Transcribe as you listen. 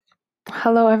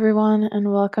Hello, everyone,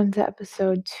 and welcome to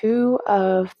episode 2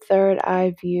 of Third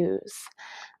Eye Views.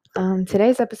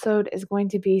 Today's episode is going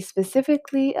to be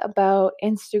specifically about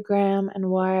Instagram and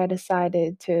why I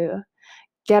decided to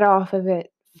get off of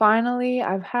it. Finally,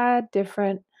 I've had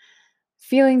different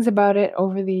feelings about it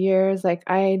over the years. Like,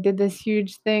 I did this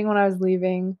huge thing when I was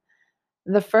leaving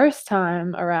the first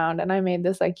time around, and I made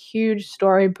this huge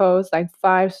story post, like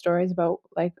 5 stories about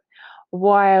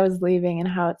why I was leaving and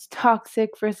how it's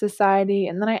toxic for society.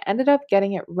 And then I ended up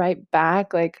getting it right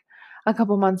back a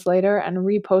couple months later and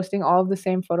reposting all of the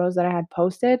same photos that I had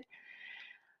posted.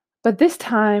 But this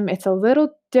time it's a little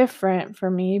different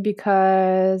for me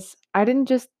because I didn't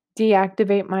just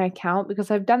deactivate my account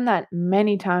because I've done that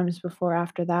many times before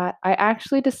after that. I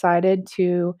actually decided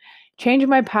to change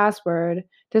my password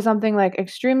to something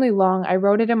extremely long. I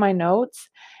wrote it in my notes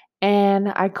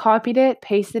and I copied it,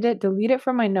 pasted it, deleted it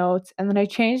from my notes, and then I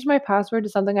changed my password to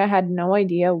something I had no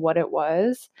idea what it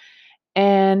was.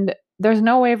 And there's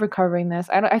no way of recovering this.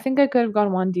 I think I could have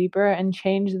gone one deeper and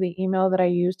changed the email that I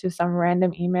used to some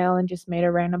random email and just made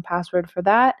a random password for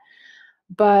that.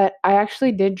 But I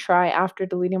actually did try after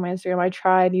deleting my Instagram. I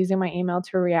tried using my email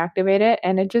to reactivate it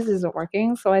and it just isn't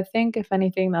working. So I think if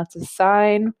anything, that's a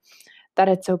sign that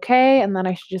it's okay and then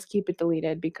I should just keep it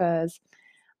deleted because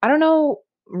I don't know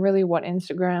really what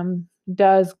Instagram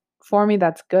does for me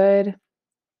that's good.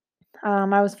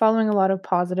 I was following a lot of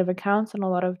positive accounts and a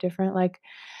lot of different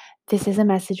this is a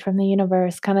message from the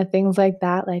universe kind of things like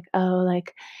that. Like, oh,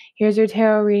 here's your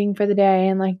tarot reading for the day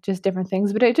and just different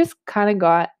things. But it just kind of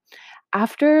got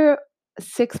after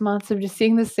 6 months of just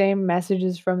seeing the same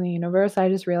messages from the universe, I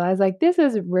just realized this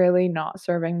is really not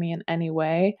serving me in any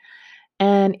way.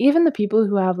 And even the people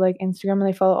who have Instagram and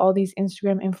they follow all these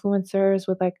Instagram influencers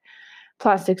with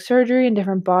plastic surgery and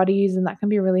different bodies, and that can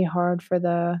be really hard for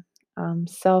the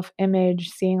self-image,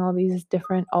 seeing all these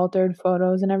different altered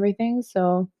photos and everything.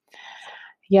 So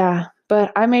yeah,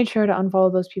 but I made sure to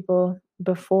unfollow those people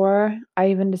before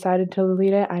I even decided to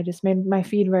delete it. I just made my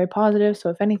feed very positive. So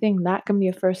if anything, that can be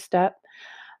a first step.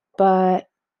 But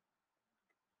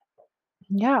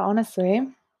yeah, honestly,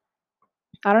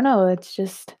 I don't know.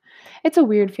 It's a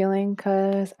weird feeling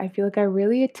because I feel like I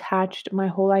really attached my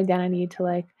whole identity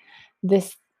to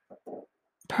this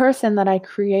person that I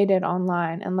created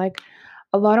online. And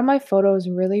a lot of my photos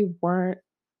really weren't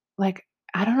like,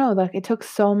 I don't know, it took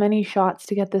so many shots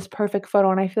to get this perfect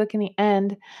photo. And I feel like in the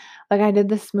end, I did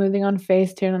the smoothing on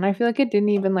Facetune and I feel like it didn't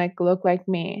even look like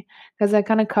me because I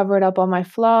kind of covered up all my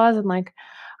flaws and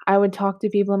I would talk to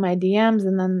people in my DMs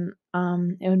and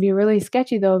then it would be really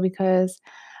sketchy though because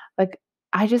like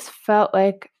I just felt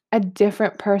like a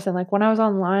different person. Like when I was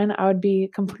online, I would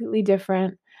be completely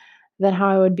different than how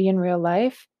I would be in real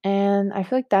life. And I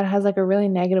feel like that has a really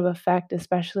negative effect,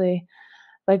 especially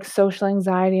social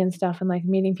anxiety and stuff and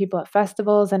meeting people at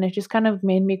festivals. And it just kind of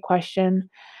made me question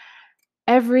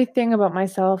everything about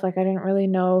myself. Like I didn't really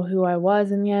know who I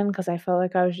was in the end because I felt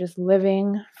like I was just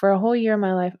living for a whole year of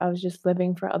my life. I was just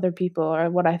living for other people or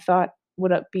what I thought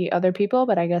would be other people,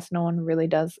 but I guess no one really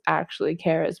does actually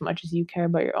care as much as you care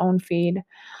about your own feed.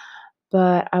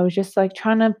 But I was just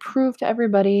trying to prove to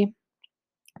everybody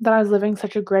that I was living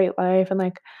such a great life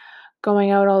and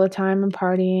going out all the time and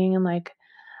partying and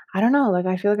I don't know,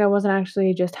 I feel like I wasn't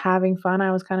actually just having fun.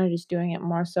 I was kind of just doing it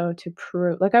more so to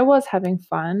prove I was having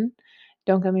fun.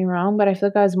 Don't get me wrong, but I feel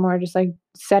like I was more just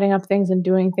setting up things and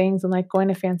doing things and going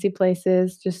to fancy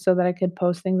places just so that I could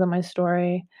post things on my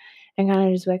story and kind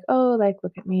of just be like, "Oh,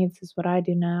 look at me. This is what I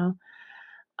do now."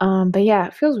 But yeah,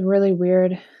 it feels really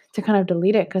weird to kind of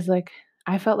delete it because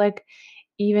I felt like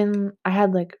even I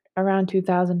had around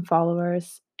 2,000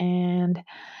 followers and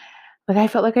I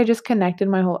felt like I just connected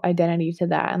my whole identity to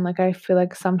that, and I feel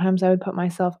like sometimes I would put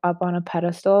myself up on a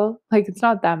pedestal. It's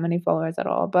not that many followers at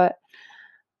all, but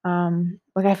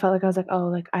I felt like I was like,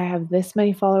 "Oh, I have this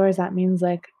many followers, that means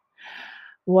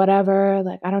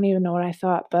whatever." I don't even know what I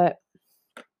thought, but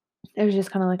it was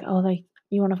just kinda like, "Oh,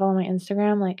 you wanna follow my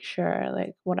Instagram?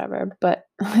 Sure, whatever." But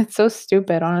it's so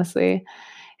stupid, honestly.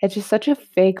 It's just such a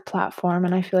fake platform,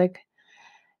 and I feel like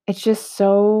it's just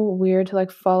so weird to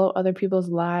follow other people's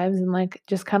lives and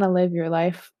just kinda live your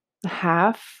life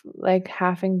half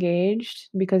engaged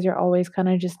because you're always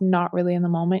kinda just not really in the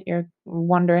moment. You're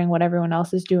wondering what everyone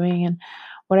else is doing and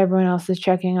what everyone else is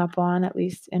checking up on, at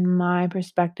least in my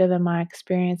perspective and my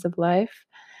experience of life.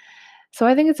 So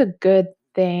I think it's a good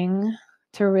thing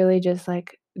to really just,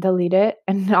 delete it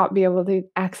and not be able to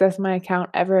access my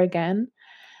account ever again.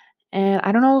 And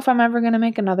I don't know if I'm ever gonna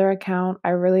make another account. I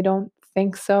really don't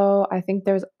think so. I think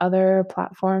there's other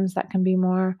platforms that can be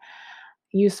more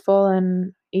useful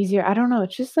and easier. I don't know.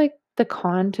 It's just the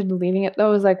con to deleting it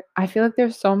though is, like, I feel like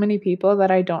there's so many people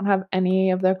that I don't have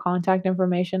any of their contact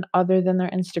information other than their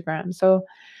Instagram. So,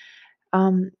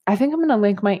 I think I'm gonna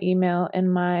link my email in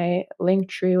my link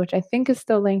tree, which I think is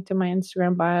still linked in my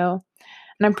Instagram bio,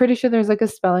 and I'm pretty sure there's, like, a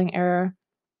spelling error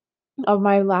of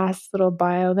my last little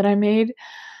bio that I made,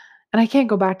 and I can't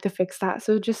go back to fix that.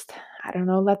 So just, I don't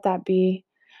know, let that be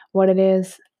what it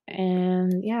is.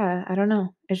 And yeah, I don't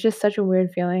know. It's just such a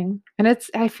weird feeling. And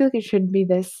I feel like it should be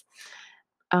this,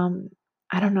 um,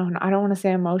 I don't know, I don't want to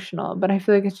say emotional, but I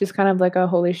feel like it's just kind of like a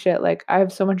holy shit. Like I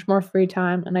have so much more free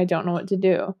time and I don't know what to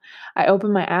do. I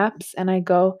open my apps and I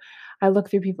look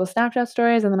through people's Snapchat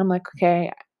stories and then I'm like,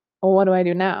 okay, well, what do I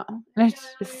do now? And it's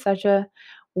just such a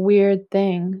weird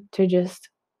thing to just,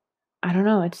 I don't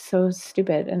know, it's so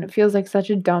stupid and it feels like such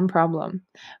a dumb problem,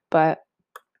 but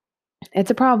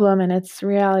it's a problem and it's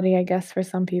reality, I guess, for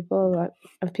some people. A lot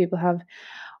of people have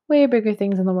way bigger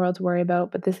things in the world to worry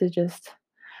about, but this is just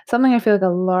something I feel like a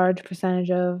large percentage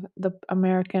of the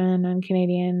American and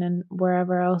Canadian and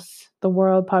wherever else the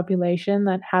world population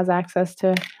that has access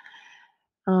to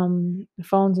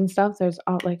phones and stuff. There's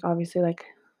like obviously like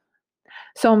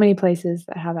so many places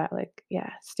that have that. Like,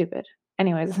 yeah, stupid.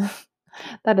 Anyways,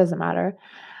 that doesn't matter.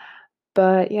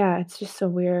 But yeah, it's just so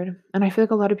weird, and I feel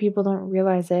like a lot of people don't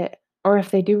realize it, or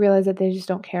if they do realize it, they just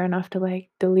don't care enough to, like,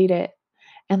 delete it,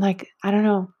 and, like, I don't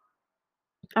know,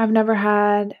 I've never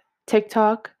had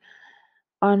TikTok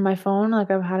on my phone,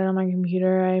 like, I've had it on my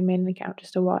computer. I made an account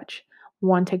just to watch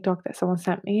one TikTok that someone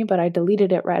sent me, but I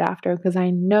deleted it right after because I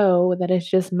know that it's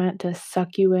just meant to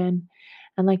suck you in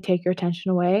and, like, take your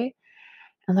attention away,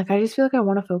 and, like, I just feel like I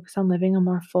wanna focus on living a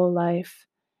more full life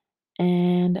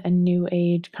and a new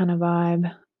age kind of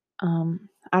vibe.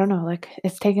 I don't know, like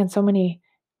it's taken so many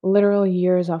literal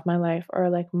years off my life or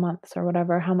like months or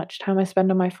whatever, how much time I spend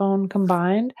on my phone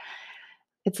combined.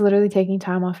 It's literally taking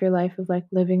time off your life of like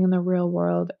living in the real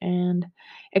world and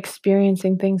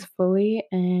experiencing things fully.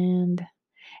 And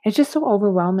it's just so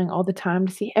overwhelming all the time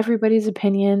to see everybody's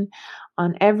opinion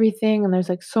on everything. And there's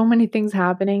like so many things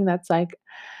happening that's like,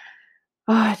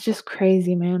 oh, it's just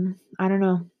crazy, man. I don't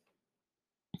know.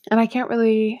 And I can't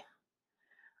really,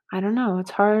 I don't know.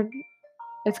 It's hard.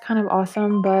 It's kind of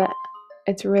awesome, but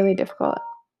it's really difficult.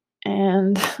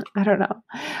 And I don't know.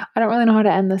 I don't really know how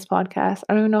to end this podcast.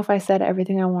 I don't even know if I said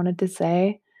everything I wanted to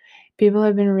say. People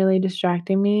have been really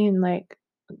distracting me and like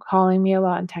calling me a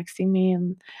lot and texting me.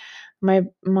 And my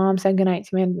mom said goodnight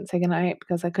to me and didn't say goodnight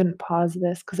because I couldn't pause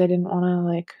this because I didn't want to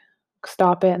like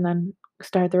stop it and then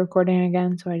start the recording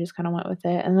again. So I just kind of went with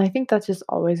it. And I think that's just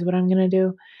always what I'm going to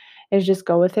do is just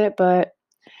go with it. But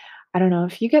I don't know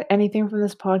if you get anything from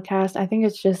this podcast. I think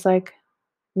it's just like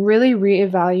really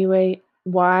reevaluate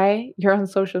why you're on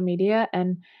social media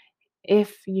and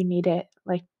if you need it.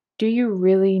 Like, do you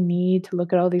really need to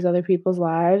look at all these other people's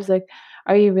lives? Like,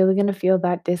 are you really going to feel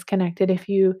that disconnected if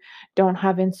you don't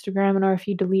have Instagram and or if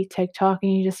you delete TikTok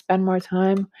and you just spend more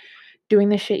time doing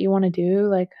the shit you want to do?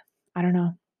 Like, I don't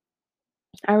know.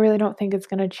 I really don't think it's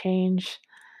going to change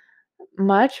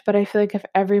much, but I feel like if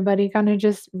everybody kind of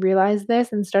just realized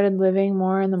this and started living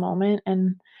more in the moment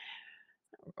and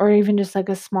or even just like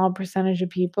a small percentage of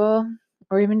people,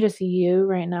 or even just you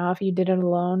right now, if you did it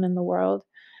alone in the world,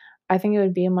 I think it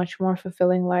would be a much more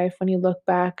fulfilling life when you look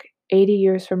back 80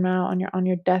 years from now on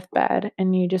your deathbed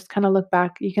and you just kind of look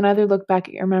back. You can either look back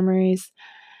at your memories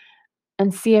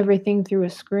and see everything through a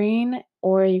screen,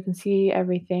 or you can see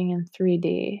everything in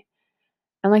 3D.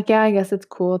 And like, yeah, I guess it's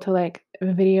cool to like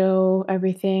video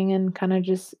everything and kind of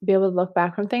just be able to look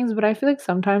back from things. But I feel like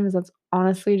sometimes that's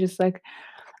honestly just like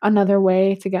another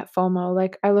way to get FOMO.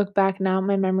 Like, I look back now at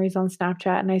my memories on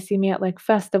Snapchat and I see me at, like,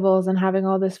 festivals and having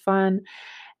all this fun,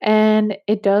 and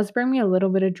it does bring me a little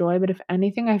bit of joy, but if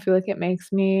anything, I feel like it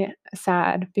makes me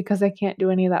sad because I can't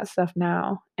do any of that stuff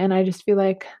now, and I just feel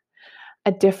like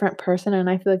a different person, and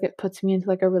I feel like it puts me into,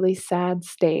 like, a really sad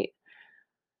state.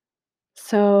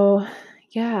 So,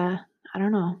 yeah, I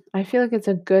don't know. I feel like it's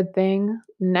a good thing.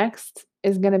 Next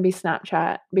is gonna be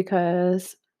Snapchat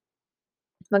because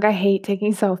like, I hate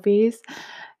taking selfies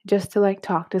just to, like,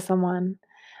 talk to someone.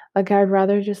 Like, I'd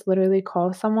rather just literally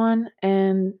call someone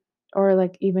and or,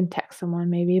 like, even text someone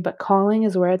maybe, but calling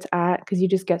is where it's at because you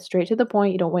just get straight to the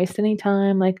point, you don't waste any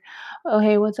time, like, "Oh,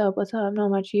 hey, what's up? What's up? Not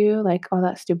much, you?" Like, all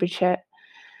that stupid shit.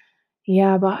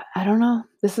 Yeah, but I don't know.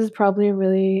 This is probably a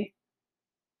really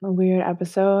a weird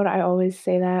episode. I always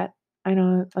say that. I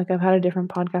know, like, I've had a different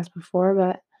podcast before,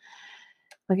 but,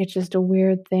 like, it's just a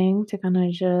weird thing to kinda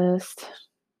just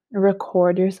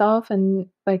record yourself and,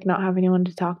 like, not have anyone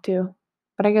to talk to.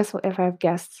 But I guess if I have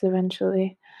guests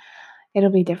eventually, it'll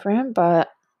be different, but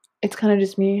it's kinda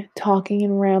just me talking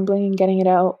and rambling and getting it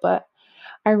out, but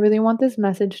I really want this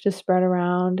message to spread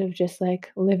around of just,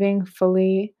 like, living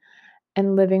fully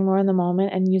and living more in the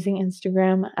moment and using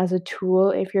Instagram as a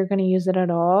tool if you're gonna use it at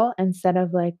all, instead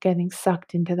of, like, getting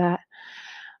sucked into that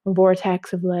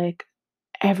vortex of, like,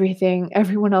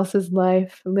 everyone else's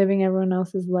life, living everyone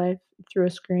else's life through a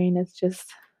screen. It's just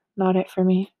not it for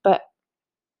me. But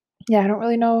yeah, I don't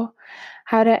really know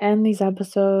how to end these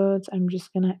episodes. I'm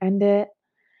just gonna end it.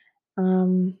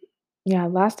 Um, yeah,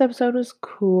 last episode was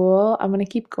cool. I'm gonna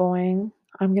keep going.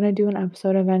 I'm gonna do an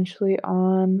episode eventually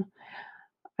on,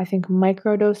 I think,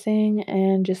 microdosing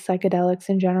and just psychedelics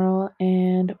in general,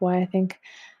 and why I think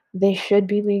they should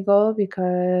be legal,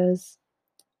 because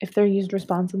if they're used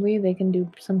responsibly, they can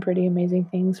do some pretty amazing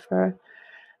things for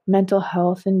mental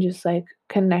health and just like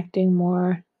connecting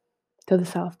more to the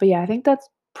self. But yeah, I think that's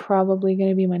probably going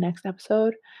to be my next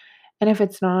episode. And if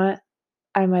it's not,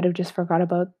 I might have just forgot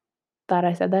about that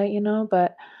I said that,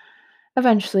 but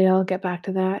eventually I'll get back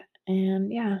to that.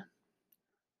 And yeah,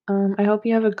 I hope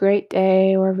you have a great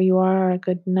day wherever you are, a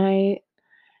good night.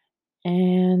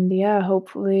 And yeah,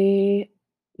 hopefully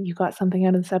you got something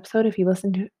out of this episode. If you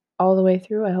listened to all the way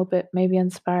through, I hope it maybe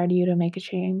inspired you to make a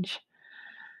change.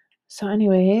 So,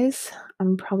 anyways,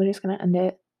 I'm probably just gonna end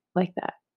it like that.